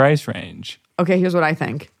hot's my price range. Okay, here's what I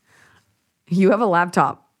think. You have a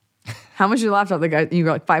laptop. How much is your laptop? You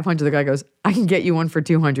go like $500. The guy goes, I can get you one for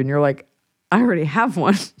 $200. And you're like, I already have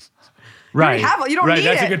one. Right. You don't need it.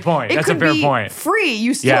 That's a good point. That's a fair point. Free.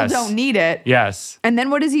 You still don't need it. Yes. And then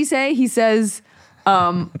what does he say? He says,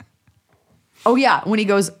 when he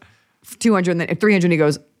goes 200 and then 300, he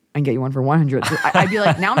goes, I can get you one for 100. I'd be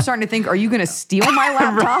like, now I'm starting to think, are you going to steal my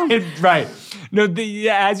laptop? Right. No,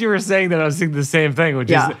 as you were saying that, I was thinking the same thing,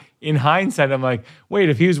 which is in hindsight, I'm like, wait,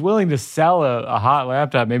 if he was willing to sell a hot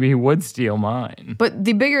laptop, maybe he would steal mine. But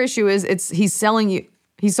the bigger issue is he's solving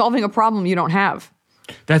a problem you don't have.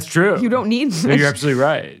 That's true. You don't need this. No, you're absolutely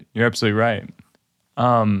right.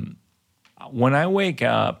 When I wake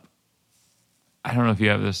up, I don't know if you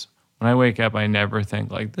have this. When I wake up, I never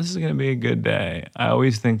think like, this is going to be a good day. I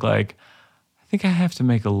always think like, I think I have to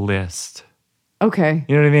make a list. Okay.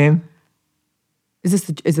 You know what I mean? Is this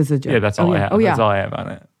a joke? Yeah, that's all I have. That's all I have on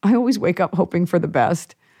it. I always wake up hoping for the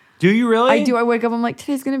best. Do you really? I do. I wake up, I'm like,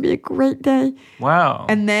 today's going to be a great day. Wow.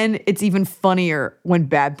 And then it's even funnier when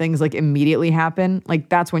bad things like immediately happen. Like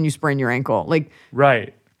that's when you sprain your ankle. Like,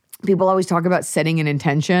 right. people always talk about setting an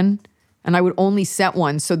intention, and I would only set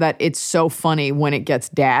one so that it's so funny when it gets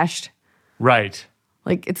dashed. Right.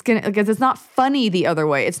 Like it's not funny the other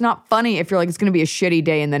way. It's not funny if you're like, it's gonna be a shitty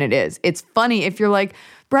day and then it is. It's funny if you're like,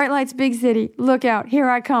 bright lights, big city, look out, here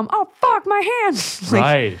I come. Oh, fuck, my hand. Like,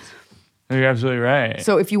 right. You're absolutely right.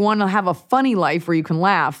 So if you want to have a funny life where you can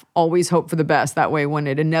laugh, always hope for the best. That way, when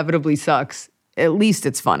it inevitably sucks, at least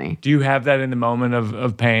it's funny. Do you have that in the moment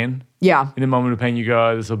of pain? Yeah. In the moment of pain, you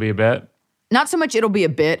go, oh, this will be a bit? Not so much it'll be a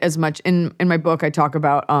bit as much. In my book, I talk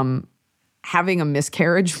about having a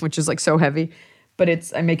miscarriage, which is like so heavy, but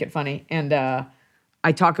I make it funny. And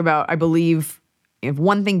I talk about, I believe, if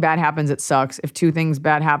one thing bad happens, it sucks. If two things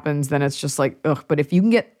bad happens, then it's just like, ugh. But if you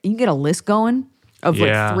can get a list going of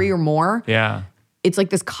like 3 or more, it's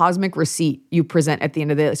like this cosmic receipt you present at the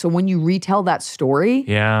end of the day. So when you retell that story,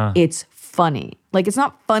 it's funny. Like, it's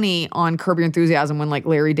not funny on Curb Your Enthusiasm when like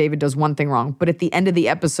Larry David does one thing wrong, but at the end of the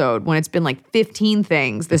episode, when it's been like 15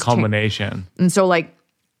 things, this culmination. And so like,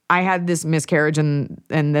 I had this miscarriage and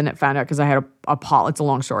then it found out because I had a polyp. It's a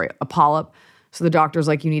long story, a polyp. So the doctor's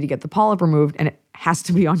like, you need to get the polyp removed, and it has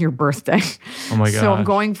to be on your birthday. Oh my god! So I'm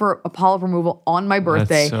going for a polyp removal on my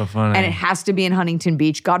birthday. That's so funny. And it has to be in Huntington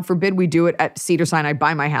Beach. God forbid we do it at Cedar Sinai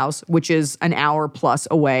by my house, which is an hour plus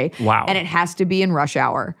away. Wow. And it has to be in rush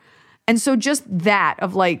hour. And so just that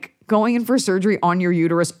of like going in for surgery on your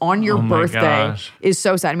uterus on your birthday is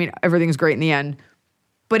so sad. I mean, everything's great in the end,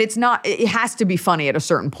 but it's not. It has to be funny at a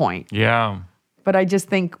certain point. Yeah. But I just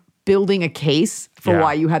think building a case for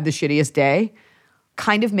why you had the shittiest day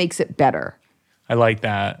kind of makes it better. I like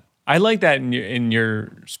that. I like that in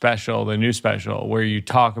your special, the new special, where you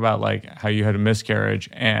talk about like how you had a miscarriage,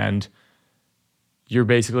 and you're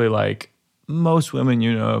basically like, most women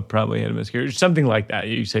you know have probably had a miscarriage, something like that.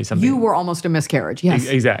 You say something. You were almost a miscarriage. Yes,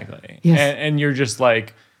 exactly. Yes. And you're just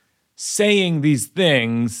like saying these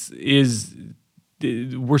things is.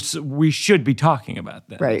 We should be talking about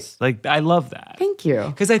this. Right. Like, I love that. Thank you.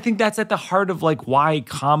 Because I think that's at the heart of like why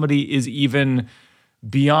comedy is even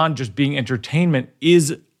beyond just being entertainment,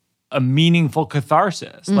 is a meaningful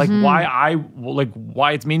catharsis. Mm-hmm. Like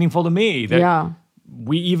why it's meaningful to me that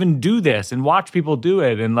we even do this and watch people do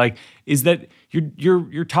it. And like, is that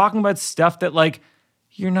you're talking about stuff that like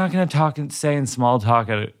you're not going to talk and say in small talk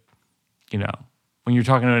at, when you're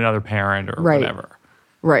talking to another parent or whatever.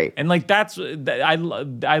 Right. And like I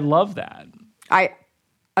love that. I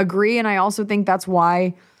agree, and I also think that's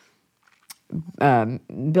why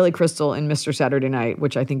Billy Crystal in Mr. Saturday Night,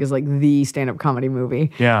 which I think is like the stand-up comedy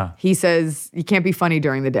movie. Yeah. He says you can't be funny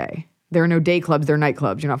during the day. There are no day clubs, there are night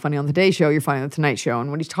clubs. You're not funny on the day show, you're funny on the Tonight Show.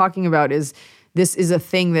 And what he's talking about is this is a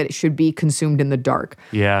thing that should be consumed in the dark.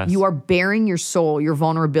 Yes. You are bearing your soul, your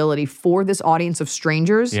vulnerability for this audience of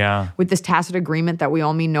strangers with this tacit agreement that we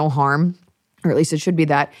all mean no harm. Or at least it should be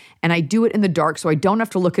that. And I do it in the dark so I don't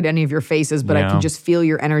have to look at any of your faces, but I can just feel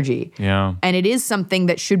your energy. Yeah. And it is something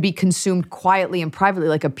that should be consumed quietly and privately,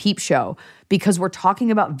 like a peep show, because we're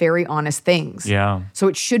talking about very honest things. Yeah. So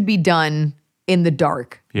it should be done in the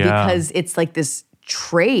dark because it's like this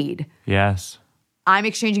trade. Yes. I'm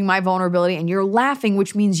exchanging my vulnerability and you're laughing,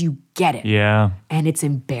 which means you get it. Yeah. And it's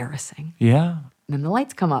embarrassing. Yeah. And then the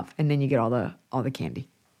lights come up and then you get all the candy,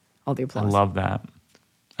 all the applause. I love that.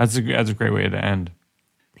 That's a great way to end.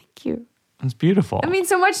 Thank you. It's beautiful. It means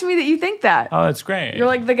so much to me that you think that. Oh, that's great. You're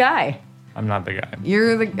like the guy. I'm not the guy.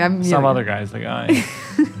 You're the Some other guy's the guy.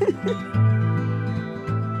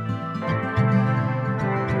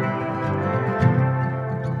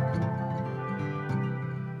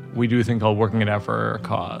 We do a thing called Working It Out for a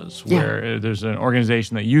Cause, where there's an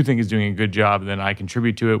organization that you think is doing a good job, and then I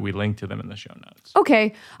contribute to it. We link to them in the show notes.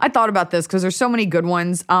 Okay. I thought about this because there's so many good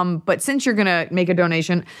ones. But since you're going to make a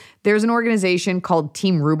donation, there's an organization called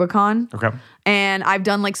Team Rubicon. Okay. And I've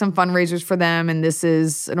done like some fundraisers for them. And this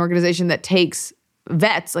is an organization that takes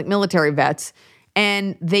vets, like military vets,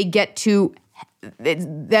 and they get to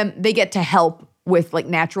help with like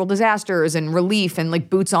natural disasters and relief and like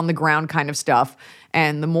boots on the ground kind of stuff.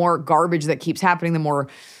 And the more garbage that keeps happening, the more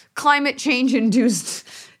climate change induced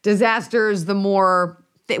disasters, the more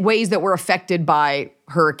ways that we're affected by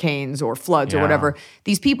hurricanes or floods or whatever.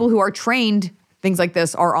 These people who are trained, things like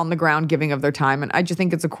this, are on the ground giving of their time. And I just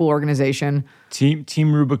think it's a cool organization.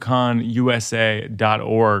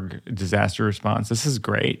 TeamRubiconUSA.org disaster response. This is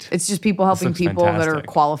great. It's just people helping people that are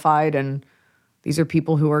qualified, and these are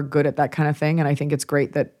people who are good at that kind of thing. And I think it's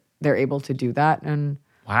great that they're able to do that. And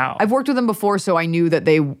wow. I've worked with them before, so I knew that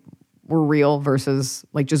they were real versus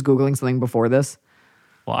like just Googling something before this.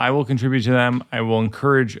 Well, I will contribute to them. I will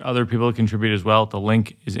encourage other people to contribute as well. The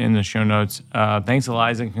link is in the show notes. Thanks,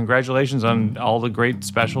 Iliza, and congratulations on all the great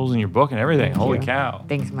specials in your book and everything. Holy cow.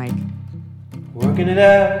 Thanks, Mike. Working it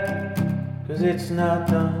out, 'cause it's not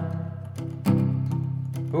done.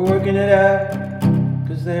 We're working it out,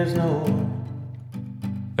 'cause there's no one.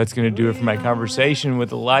 That's going to do it for my conversation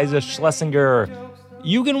with Iliza Shlesinger.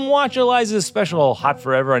 You can watch Iliza's special Hot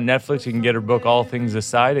Forever on Netflix. You can get her book, All Things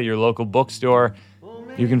Aside, at your local bookstore.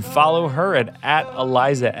 You can follow her at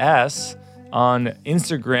Iliza S on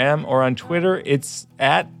Instagram, or on Twitter, it's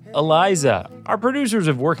at Iliza. Our producers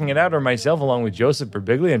of Working It Out are myself, along with Joseph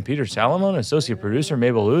Berbiglia and Peter Salamone, associate producer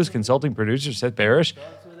Mabel Lewis, consulting producer Seth Barish,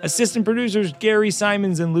 assistant producers Gary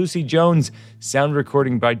Simons and Lucy Jones, sound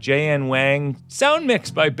recording by J.N. Wang, sound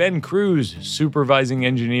mix by Ben Cruz, supervising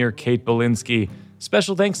engineer Kate Belinsky.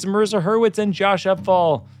 Special thanks to Marissa Hurwitz and Josh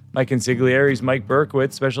Upfall. My consigliere's Mike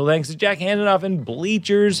Berkowitz. Special thanks to Jack Handenoff and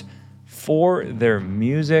Bleachers for their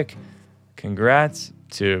music. Congrats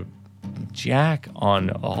to Jack on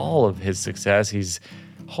all of his success. He's,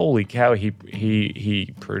 holy cow,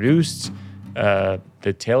 he produced the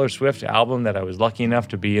Taylor Swift album that I was lucky enough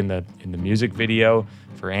to be in the music video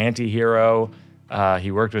for Antihero.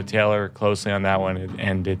 He worked with Taylor closely on that one,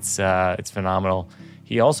 and it's phenomenal.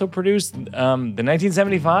 He also produced the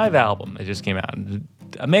 1975 album that just came out.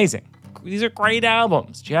 Amazing. These are great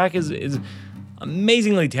albums. Jack is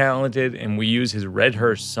amazingly talented, and we use his Red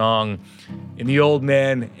Hearse song in The Old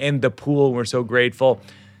Man and The Pool. We're so grateful.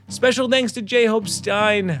 Special thanks to J. Hope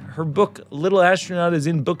Stein. Her book, Little Astronaut, is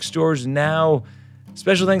in bookstores now.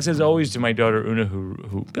 Special thanks, as always, to my daughter, Una,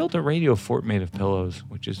 who built a radio fort made of pillows,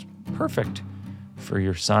 which is perfect for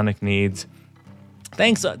your sonic needs.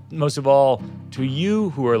 Thanks, most of all, to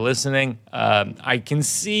you who are listening. I can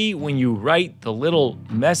see when you write the little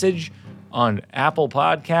message on Apple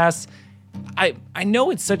Podcasts. I know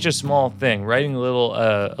it's such a small thing, writing a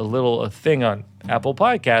little thing on Apple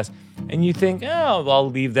Podcasts, and you think, oh, I'll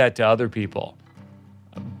leave that to other people.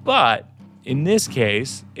 But in this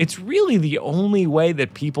case, it's really the only way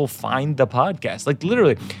that people find the podcast. Like,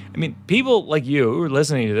 literally, I mean, people like you who are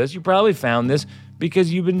listening to this, you probably found this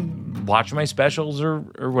because you've been watching my specials or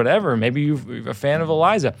whatever. Maybe you're a fan of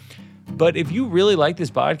Iliza. But if you really like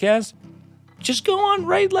this podcast, just go on,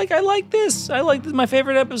 write like, I like this. My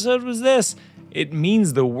favorite episode was this. It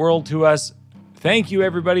means the world to us. Thank you,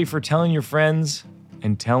 everybody, for telling your friends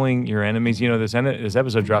and telling your enemies. You know, this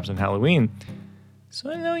episode drops on Halloween.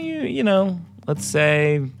 So I know you know, let's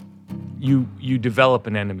say you develop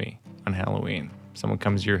an enemy on Halloween. Someone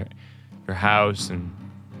comes to your house and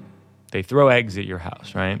they throw eggs at your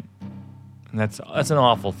house, right? And that's an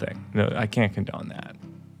awful thing. No, I can't condone that.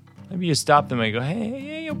 Maybe you stop them and go,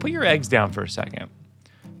 hey, put your eggs down for a second.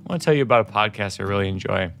 I want to tell you about a podcast I really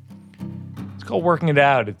enjoy. It's called Working It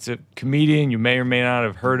Out. It's a comedian you may or may not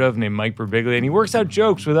have heard of named Mike Birbiglia, and he works out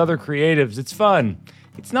jokes with other creatives. It's fun.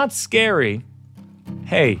 It's not scary.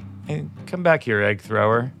 Hey, come back here, egg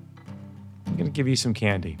thrower. I'm going to give you some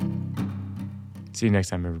candy. See you next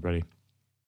time, everybody.